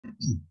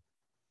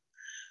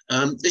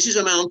This is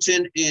a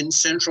mountain in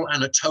central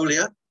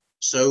Anatolia,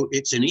 so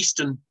it's in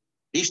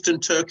eastern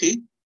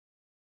Turkey.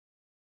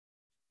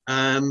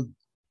 And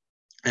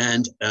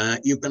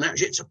you can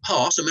actually, it's a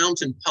pass, a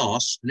mountain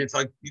pass. And if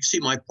you see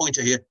my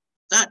pointer here,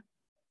 that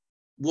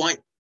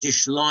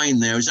whitish line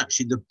there is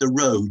actually the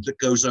road that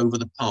goes over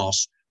the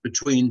pass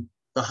between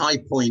the high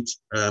point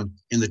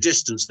in the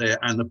distance there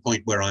and the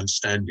point where I'm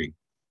standing.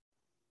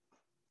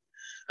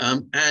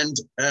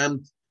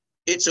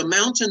 It's a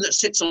mountain that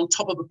sits on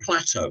top of a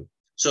plateau.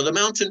 So the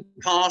mountain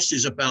pass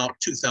is about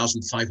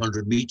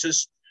 2,500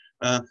 meters,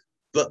 but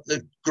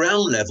the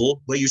ground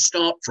level where you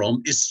start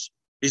from is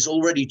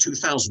already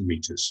 2,000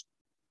 meters.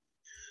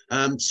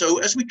 So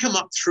as we come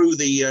up through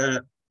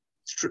the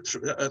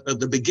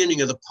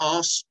beginning of the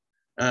pass,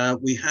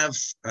 we have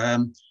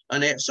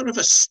sort of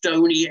a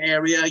stony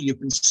area. You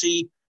can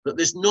see that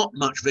there's not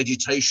much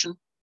vegetation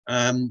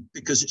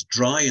because it's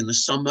dry in the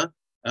summer.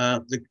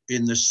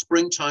 In the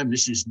springtime,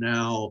 this is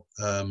now,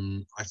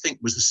 I think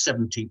was the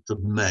 17th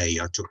of May,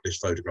 I took this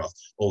photograph,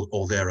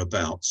 or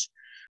thereabouts.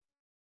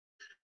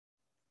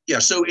 Yeah,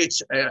 so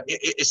it's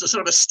a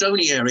sort of a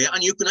stony area,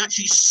 and you can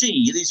actually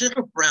see these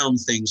little brown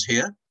things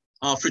here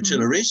are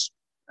fritillaries,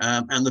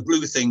 and the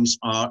blue things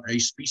are a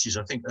species,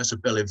 I think that's a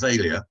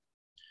Bellivalia.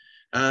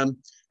 And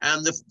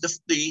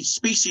the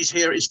species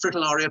here is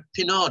Fritillaria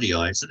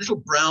pinardii. It's a little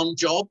brown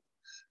job.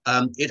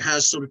 It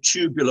has sort of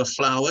tubular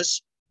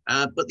flowers,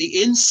 but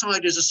the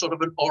inside is a sort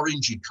of an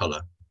orangey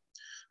color.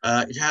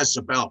 It has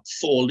about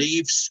 4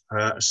 leaves,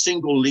 a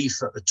single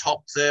leaf at the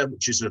top there,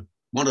 which is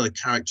one of the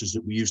characters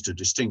that we use to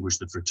distinguish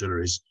the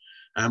fritillaries.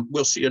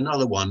 We'll see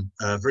another one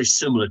very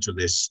similar to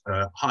this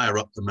higher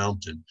up the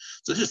mountain.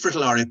 So this is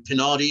Fritillaria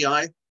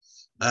pinardii,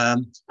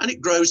 and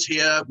it grows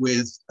here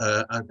with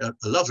a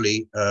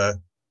lovely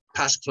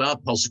pasclar,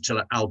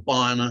 Pulsatilla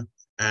albina,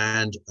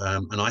 and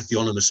an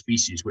Ithionoma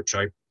species, which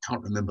I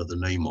can't remember the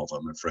name of,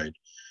 I'm afraid.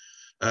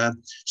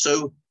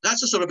 So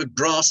that's a sort of a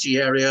grassy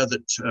area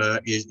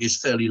that is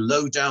fairly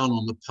low down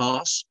on the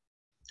pass.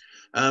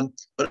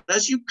 But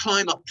as you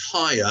climb up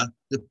higher,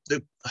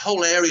 the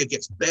whole area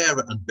gets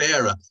barer and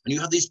barer, and you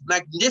have these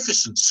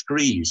magnificent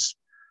screes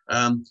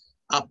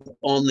up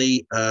on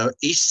the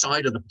east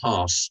side of the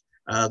pass.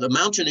 The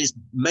mountain is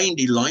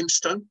mainly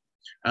limestone,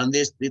 and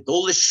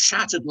all this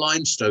shattered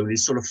limestone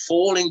is sort of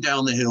falling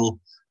down the hill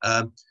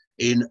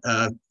in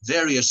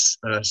various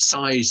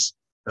size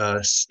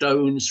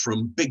stones,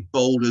 from big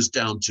boulders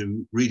down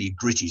to really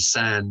gritty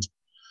sand.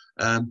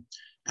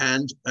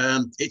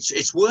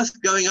 It's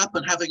worth going up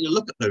and having a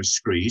look at those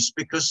screes,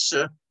 because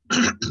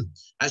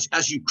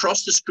as you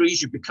cross the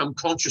screes, you become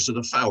conscious of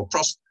the foul.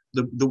 Cross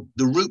the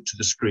route to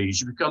the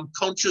screes, you become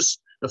conscious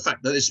of the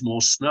fact that there's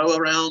more snow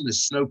around,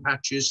 there's snow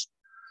patches.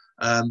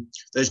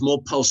 There's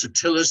more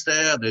pulsatillas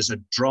there. There's a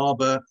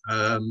draba,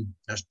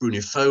 that's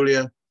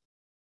brunifolia.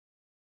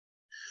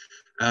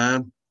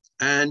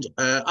 And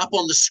up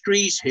on the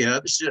screes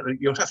here,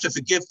 you'll have to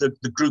forgive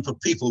the group of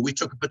people. We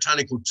took a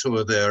botanical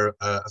tour there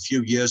a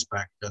few years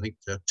back, I think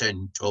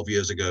 10, 12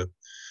 years ago.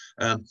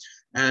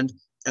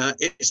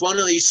 It's one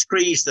of these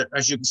screes that,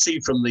 as you can see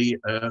from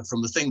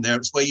the thing there,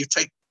 it's where you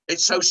take,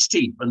 it's so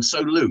steep and so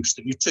loose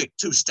that you take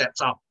 2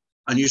 steps up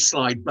and you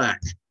slide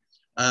back.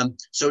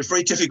 So it's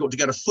very difficult to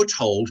get a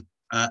foothold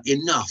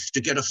enough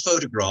to get a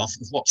photograph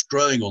of what's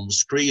growing on the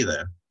scree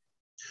there.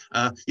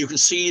 You can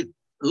see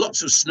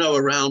lots of snow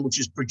around, which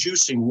is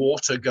producing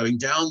water going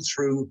down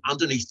through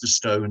underneath the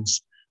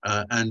stones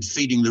and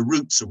feeding the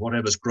roots of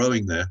whatever's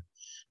growing there.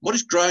 What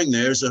is growing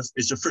there is a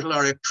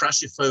Fritillaria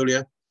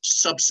crassifolia,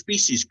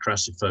 subspecies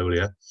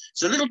crassifolia.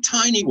 It's a little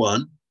tiny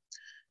one.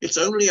 It's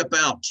only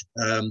about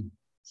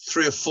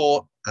 3 or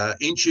 4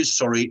 inches,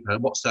 sorry,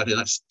 what's that?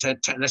 That's 10,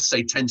 let's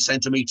say 10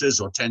 centimeters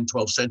or 10,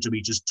 12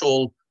 centimeters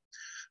tall.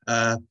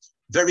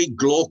 Very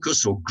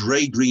glaucous or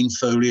gray-green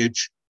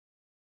foliage.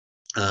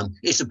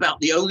 It's about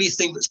the only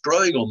thing that's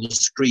growing on the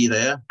scree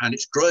there, and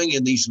it's growing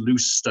in these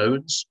loose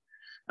stones.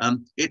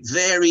 It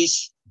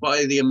varies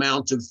by the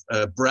amount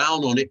of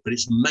brown on it, but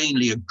it's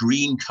mainly a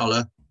green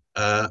color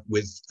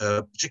with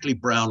particularly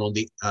brown on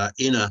the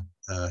inner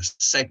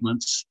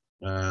segments,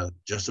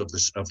 just of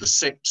the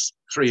 6,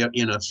 3 are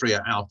inner, 3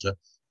 are outer,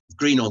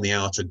 green on the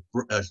outer,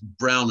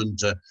 brown and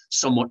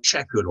somewhat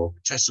checkered or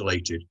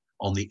tessellated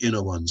on the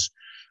inner ones.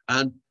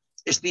 And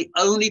it's the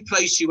only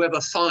place you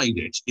ever find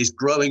it is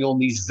growing on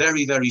these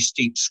very, very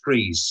steep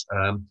screes.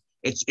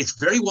 It's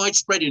very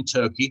widespread in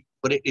Turkey,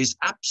 but it is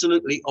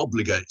absolutely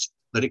obligate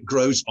that it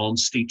grows on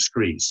steep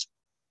screes.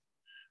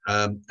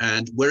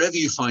 And wherever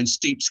you find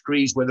steep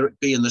screes, whether it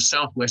be in the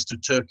southwest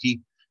of Turkey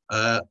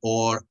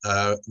or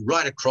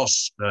right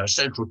across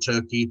central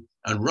Turkey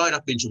and right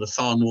up into the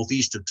far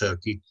northeast of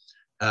Turkey,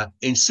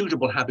 in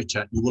suitable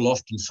habitat, you will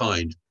often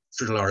find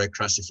Fritillaria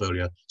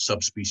crassifolia,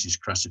 subspecies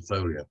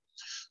crassifolia.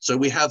 So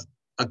we have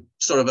a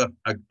sort of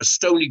a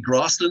stony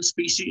grassland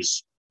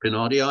species,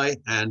 pinardii,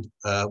 and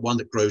one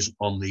that grows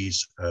on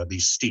these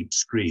steep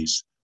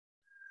screes.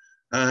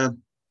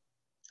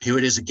 Here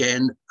it is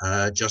again,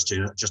 just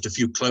a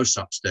few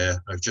close-ups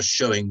there, just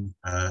showing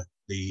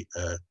the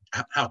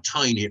how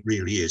tiny it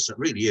really is. It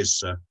really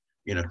is,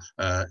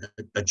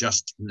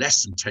 just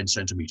less than 10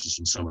 centimeters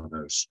in some of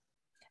those.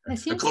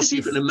 Of course,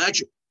 you can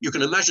imagine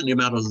the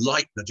amount of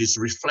light that is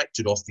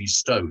reflected off these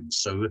stones.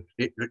 So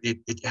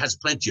it has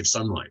plenty of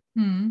sunlight.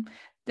 Mm.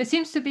 There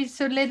seems to be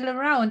so little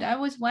around. I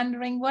was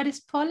wondering what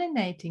is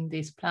pollinating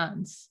these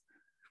plants?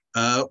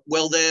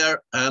 Well,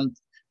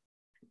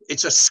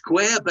 it's a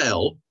square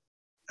bell.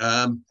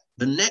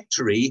 The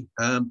nectary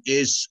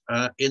is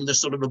in the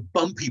sort of a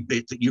bumpy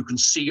bit that you can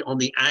see on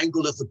the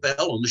angle of the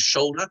bell, on the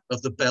shoulder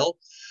of the bell.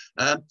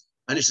 And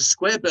it's a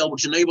square bell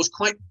which enables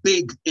quite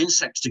big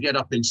insects to get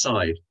up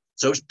inside.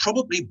 So it's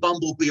probably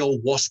bumblebee or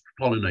wasp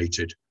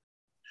pollinated.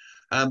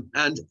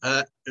 And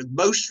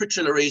most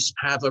fritillaries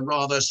have a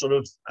rather sort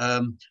of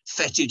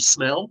fetid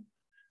smell.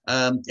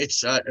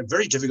 It's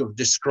very difficult to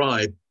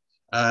describe,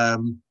 but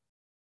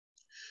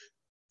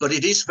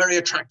it is very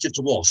attractive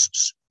to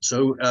wasps.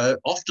 So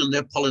often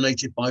they're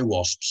pollinated by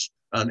wasps.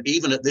 And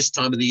even at this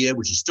time of the year,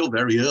 which is still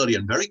very early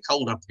and very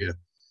cold up here,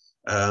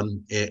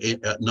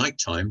 at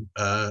nighttime,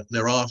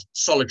 there are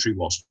solitary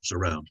wasps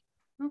around.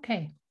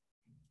 Okay.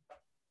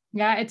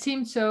 Yeah, it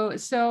seems so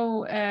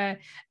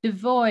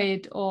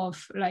devoid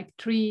of like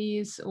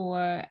trees,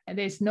 or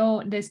there's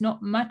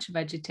not much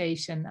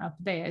vegetation up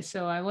there.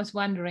 So I was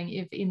wondering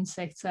if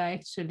insects are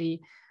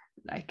actually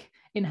like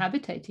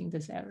inhabiting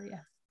this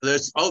area.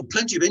 There's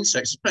plenty of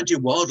insects, plenty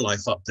of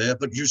wildlife up there,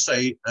 but you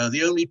say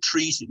the only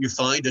trees that you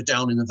find are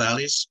down in the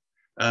valleys.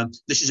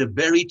 This is a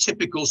very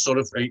typical sort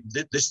of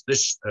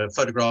this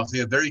photograph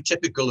here, very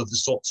typical of the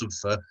sorts of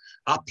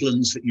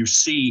uplands that you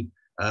see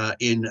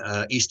in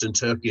eastern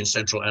Turkey and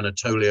central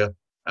Anatolia.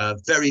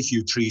 Very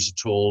few trees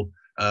at all.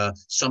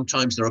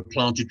 Sometimes there are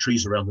planted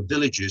trees around the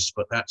villages,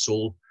 but that's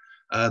all.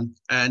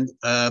 And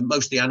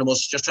most of the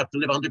animals just have to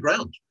live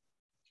underground.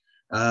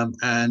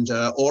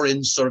 Or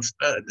in sort of,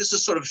 there's a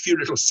sort of few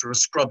little sort of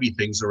scrubby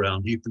things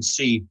around. You can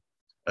see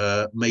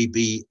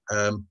maybe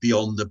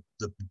beyond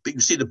you can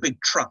see the big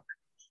truck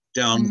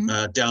down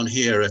down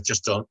here,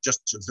 just to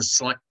the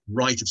slight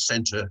right of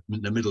center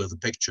in the middle of the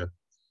picture.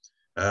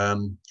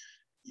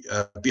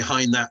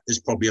 Behind that, there's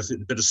probably a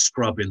bit of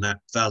scrub in that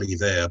valley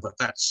there, but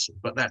that's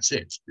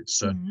it.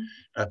 It's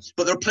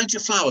but there are plenty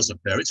of flowers up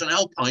there. It's an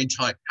alpine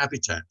type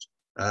habitat,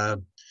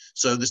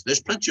 so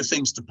there's plenty of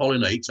things to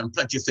pollinate and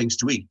plenty of things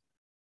to eat.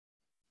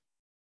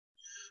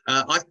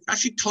 I've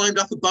actually climbed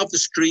up above the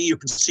scree. You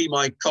can see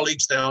my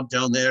colleagues down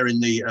there in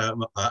the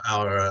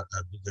our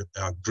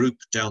group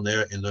down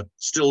there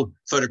still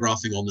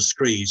photographing on the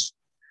screes,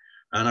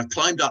 and I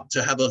climbed up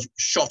to have a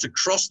shot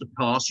across the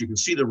pass. You can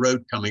see the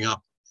road coming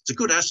up. It's a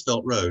good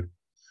asphalt road.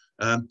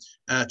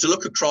 To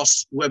look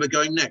across where we're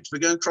going next. We're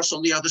going across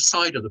on the other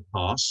side of the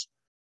pass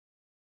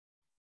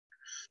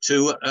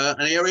to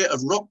an area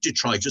of rock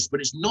detritus, but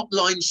it's not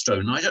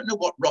limestone. I don't know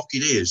what rock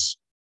it is.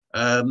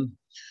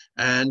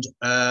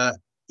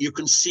 You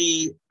can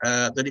see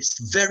that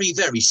it's very,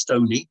 very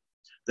stony.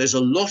 There's a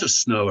lot of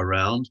snow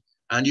around,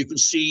 and you can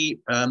see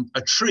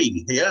a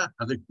tree here.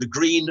 The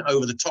green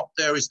over the top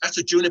there that's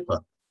a juniper,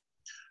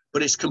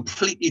 but it's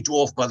completely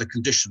dwarfed by the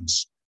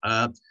conditions.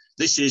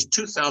 This is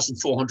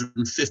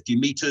 2,450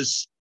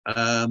 meters,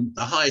 the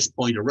highest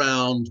point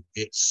around.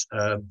 It's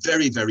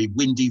very, very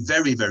windy,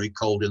 very, very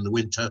cold in the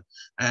winter,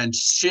 and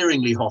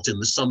searingly hot in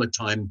the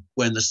summertime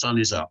when the sun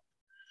is up,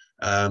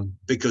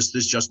 because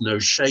there's just no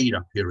shade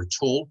up here at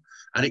all,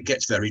 and it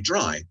gets very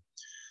dry.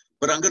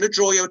 But I'm going to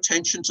draw your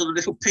attention to the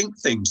little pink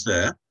things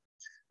there,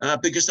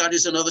 because that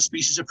is another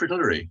species of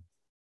fritillary.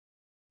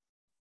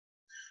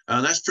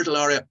 And that's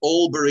Fritillaria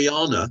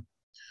alburyana,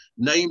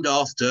 named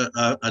after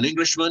an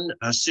Englishman,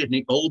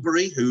 Sidney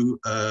Albury, who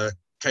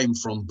came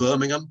from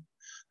Birmingham,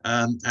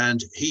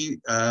 and he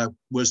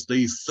was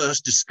the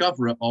first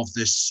discoverer of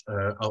this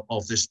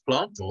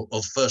plant,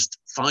 or first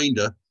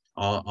finder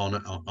on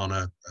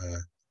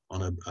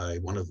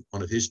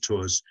one of his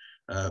tours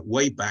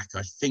way back,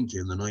 I think,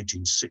 in the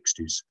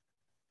 1960s.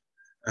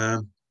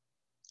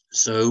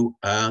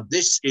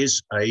 This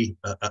is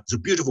it's a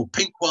beautiful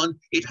pink one.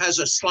 It has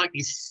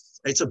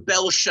it's a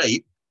bell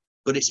shape,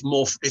 but it's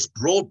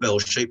broad bell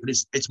shape, but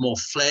it's more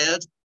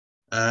flared.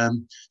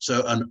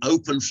 So an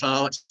open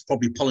flower, it's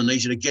probably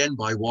pollinated again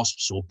by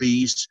wasps or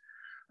bees.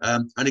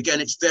 And again,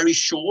 it's very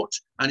short,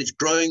 and it's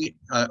growing,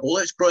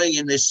 although it's growing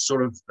in this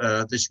sort of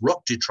this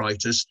rock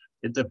detritus,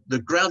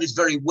 the ground is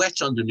very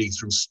wet underneath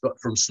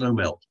from snow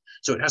melt.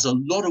 So it has a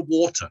lot of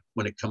water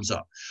when it comes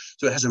up.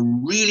 So it has a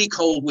really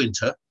cold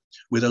winter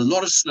with a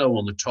lot of snow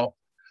on the top.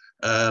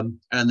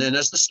 And then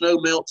as the snow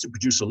melts, it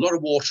produces a lot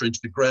of water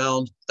into the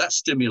ground. That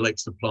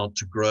stimulates the plant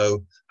to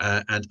grow,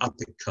 and up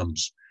it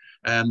comes.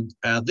 And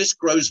this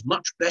grows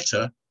much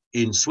better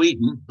in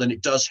Sweden than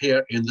it does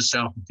here in the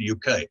south of the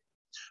UK,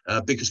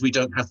 because we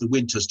don't have the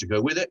winters to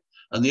go with it.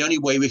 And the only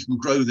way we can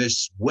grow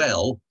this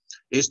well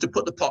is to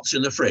put the pots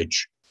in the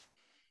fridge.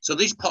 So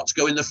these pots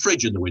go in the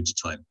fridge in the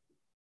wintertime.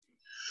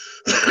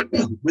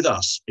 With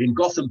us in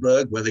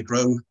Gothenburg, where they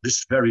grow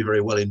this very,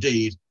 very well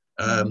indeed,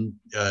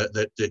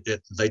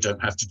 they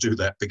don't have to do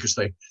that because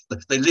they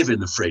live in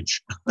the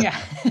fridge. Yeah.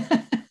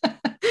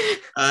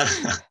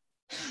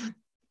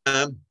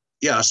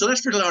 Yeah, so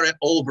that's Fritillaria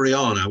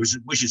olberiana,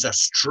 which is a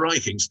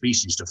striking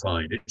species to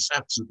find. It's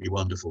absolutely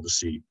wonderful to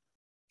see.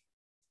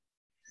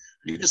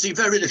 You can see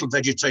very little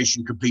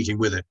vegetation competing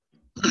with it.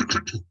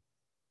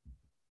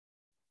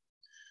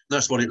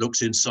 That's what it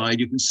looks inside.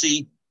 You can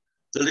see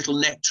the little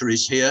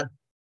nectaries here,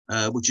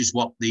 which is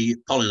what the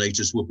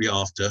pollinators will be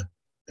after,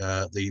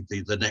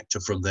 the nectar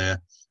from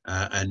there.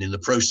 And in the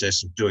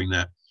process of doing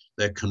that,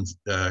 they're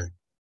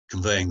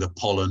conveying the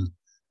pollen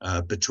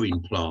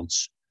between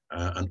plants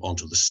and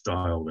onto the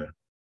style there.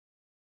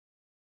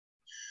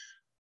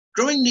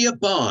 Growing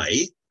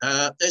nearby,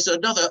 there's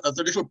another of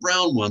the little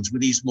brown ones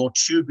with these more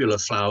tubular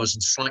flowers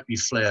and slightly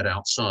flared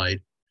outside.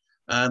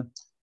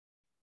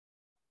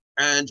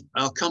 And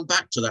I'll come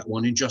back to that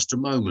one in just a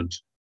moment.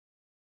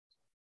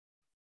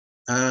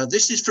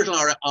 This is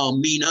Fritillaria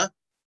armina.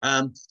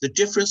 The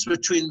difference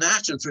between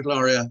that and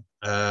Fritillaria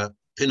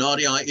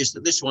pinardii is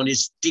that this one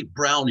is deep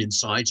brown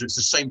inside, so it's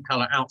the same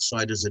color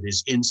outside as it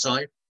is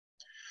inside.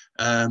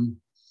 And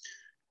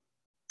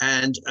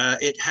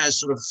it has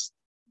sort of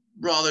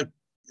rather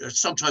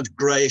sometimes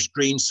grayish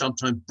green,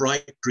 sometimes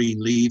bright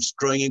green leaves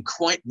growing in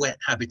quite wet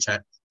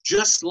habitat,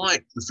 just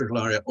like the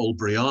Fritillaria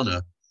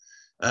olberiana.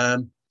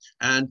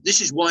 And this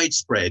is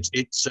widespread.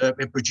 It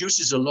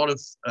produces a lot of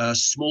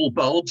small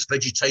bulbs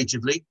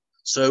vegetatively,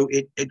 so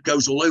it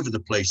goes all over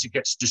the place. It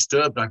gets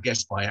disturbed, I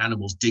guess, by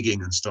animals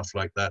digging and stuff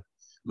like that,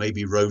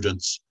 maybe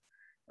rodents.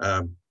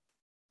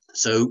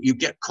 So you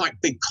get quite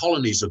big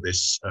colonies of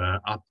this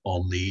up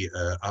on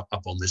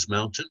this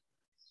mountain.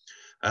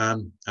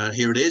 And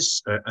here it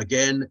is,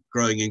 again,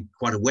 growing in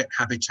quite a wet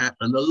habitat.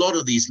 And a lot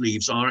of these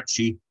leaves are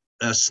actually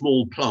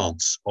small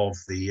plants of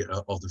the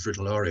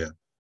Fritillaria.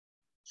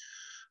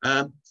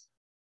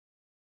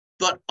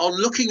 But on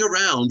looking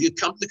around, you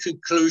come to the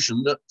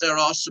conclusion that there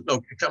are some,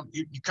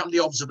 you come to the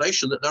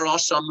observation that there are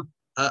some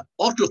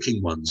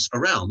odd-looking ones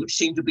around which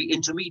seem to be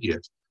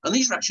intermediate. And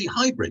these are actually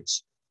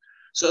hybrids.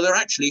 So they're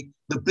actually,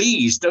 the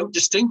bees don't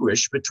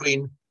distinguish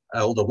between,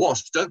 or the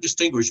wasps don't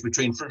distinguish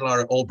between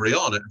Fritillaria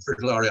olberiana and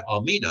Fritillaria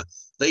armina.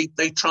 They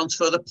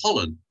transfer the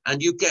pollen,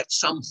 and you get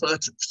some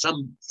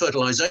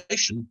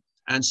fertilization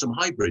and some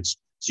hybrids.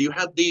 So you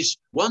have these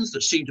ones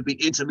that seem to be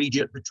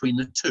intermediate between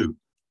the two.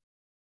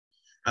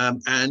 I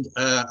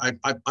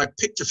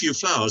picked a few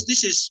flowers.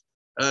 This is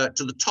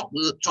to the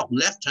top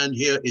left hand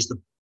here is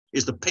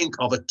the pink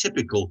of a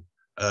typical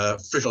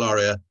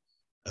Fritillaria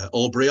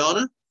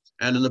olberiana,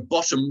 and in the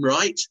bottom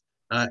right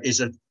is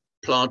a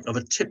plant of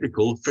a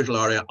typical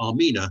Fritillaria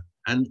armina,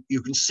 and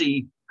you can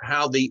see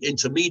how the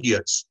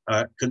intermediates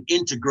can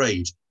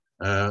integrate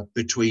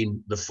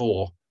between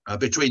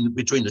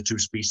the two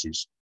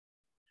species.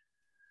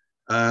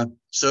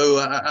 So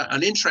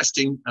an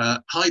interesting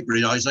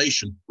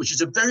hybridization, which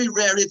is a very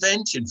rare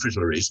event in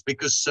fritillaries,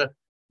 because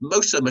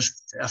most of them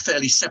are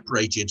fairly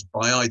separated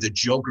by either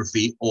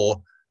geography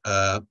or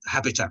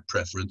habitat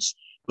preference.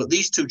 But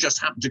these two just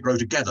happen to grow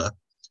together,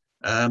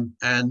 and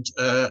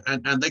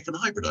they can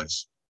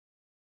hybridize.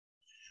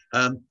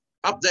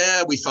 Up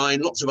there, we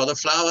find lots of other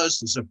flowers.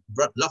 There's a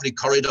lovely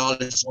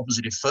Corydalis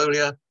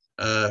oppositifolia,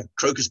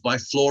 Crocus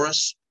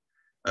biflorus,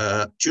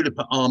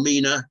 Tulipa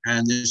armina,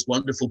 and this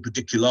wonderful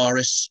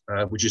Pedicularis,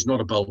 which is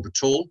not a bulb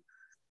at all,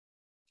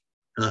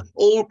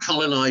 all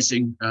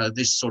colonizing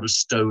this sort of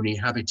stony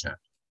habitat.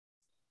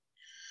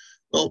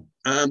 Well,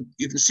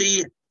 you can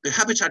see the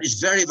habitat is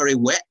very, very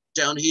wet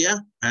down here,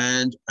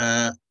 and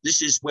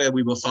this is where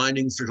we were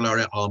finding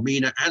Fritillaria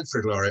armina and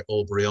Fritillaria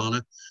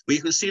olberiana, but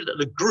you can see that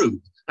the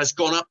group has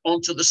gone up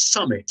onto the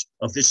summit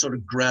of this sort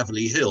of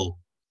gravelly hill,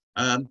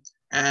 and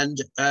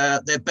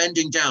they're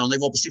bending down.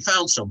 They've obviously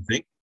found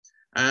something.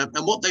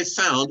 And what they've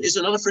found is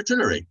another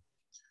fritillary.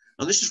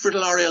 And this is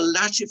Fritillaria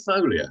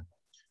latifolia.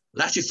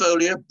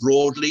 Latifolia,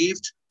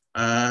 broad-leaved.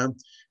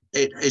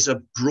 It is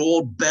a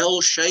broad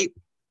bell shape,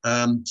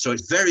 so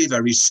it's very,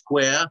 very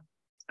square.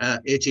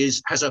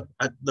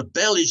 The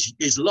bell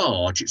is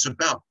large. It's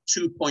about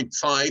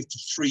 2.5 to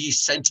 3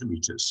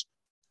 centimeters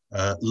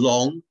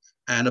long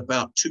and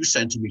about 2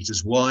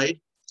 centimeters wide,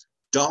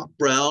 dark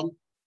brown,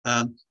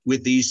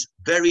 with these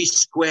very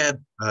square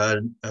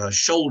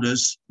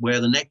shoulders where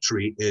the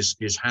nectary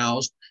is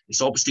housed.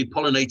 It's obviously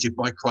pollinated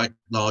by quite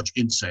large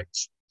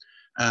insects.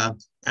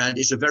 And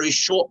it's a very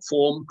short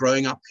form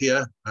growing up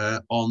here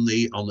on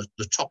the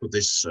top of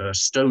this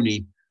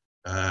stony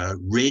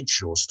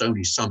ridge or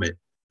stony summit.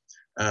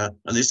 And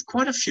there's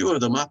quite a few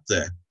of them up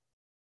there.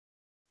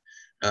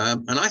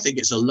 And I think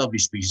it's a lovely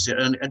species.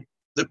 And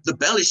the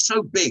bell is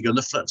so big and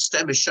the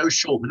stem is so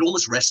short, it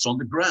almost rests on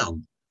the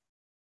ground.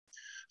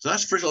 So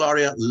that's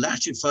Fritillaria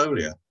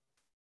latifolia.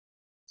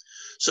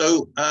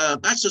 So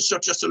that's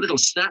just a little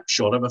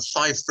snapshot of a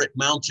 5-frit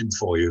mountain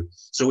for you.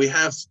 So we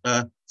have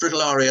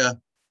Fritillaria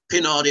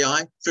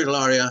pinardii,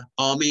 Fritillaria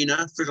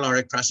armina,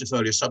 Fritillaria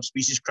crassifolia,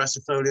 subspecies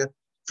crassifolia,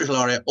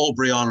 Fritillaria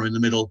olberiana in the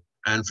middle,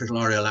 and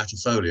Fritillaria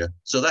latifolia.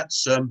 So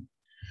that's a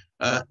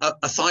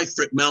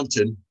 5-frit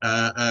mountain,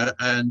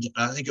 and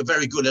I think a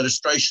very good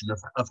illustration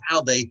of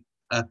how they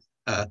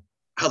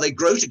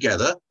grow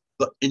together,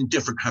 but in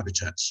different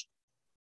habitats.